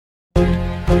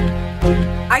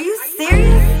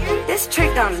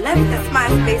done left this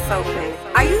MySpace open.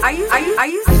 Are you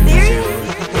serious?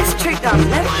 This trick done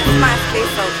left this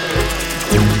MySpace open.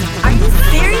 Are you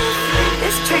serious?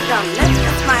 This trick done left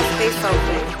this MySpace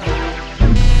open.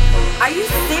 Are you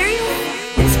serious?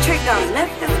 This trick done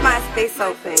left this MySpace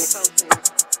open.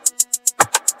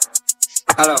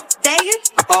 Hello. Dagan?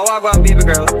 Oh, I want baby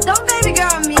girl. Don't baby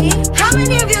girl me. How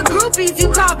many of your groupies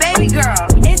you call baby girl?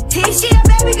 Is Tishy a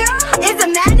baby girl? Is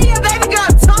Amanda a baby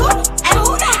girl too? And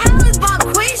who the hell is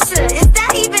Bonquisha? Is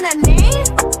that even a name?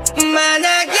 Man,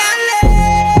 I got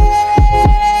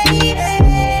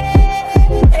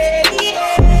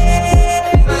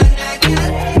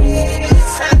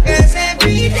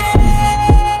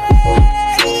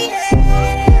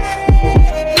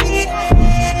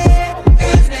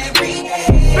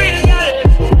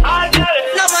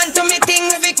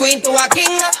to a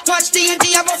king, watch the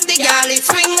unity above the Gallis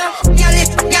swing.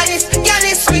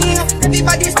 Gallis swing.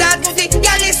 Everybody start with the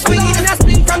Gallis swing. And I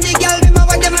swing from the gal, them a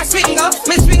what them a swing.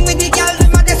 Me swing with the gal,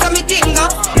 them a that's a me ting.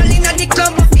 Girl inna the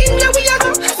club, in the we a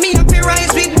go. Me a fi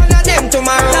rise with one of them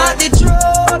tomorrow. That the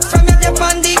truth, from your left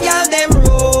on the gal them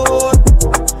road.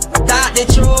 That the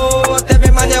truth,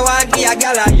 every man you want give a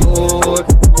gal a youth.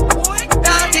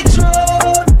 That the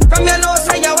truth, from your nose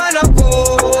say you wanna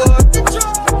go.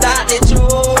 That the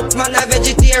truth, man a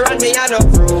vegetarian, me a no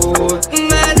fruit.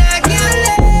 Man a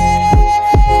Gallis,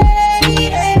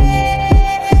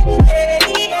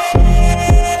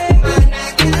 man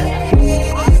a Gallis,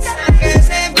 suckers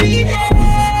every day.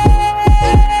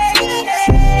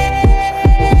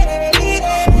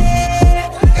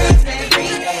 Suckers every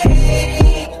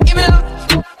day. Give me love.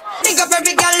 Pick up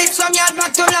every Gallis from yard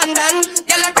back to London.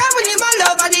 Girl a come with him all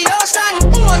over the ocean.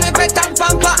 One with pet and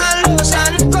pamper and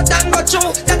lotion. Cut and go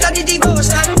through, that's a the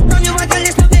devotion. Run you a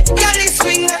Gallis to the Gallis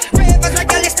swing. Ravers a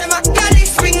Gallis, them a Gallis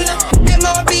swing.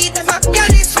 M.O.B. them a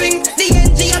Gallis swing. The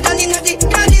NG a done in the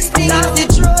Gallis thing. That's the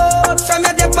truth, from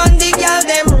your dep on the gal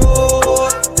them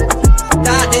road.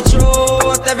 That's the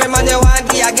truth, every man you want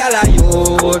give a gal a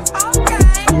youth.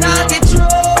 That's the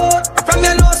truth, from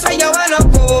your nose say you wanna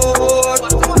go.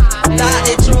 That's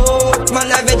the truth,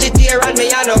 man a vegetarian,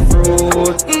 me a no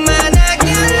fruit.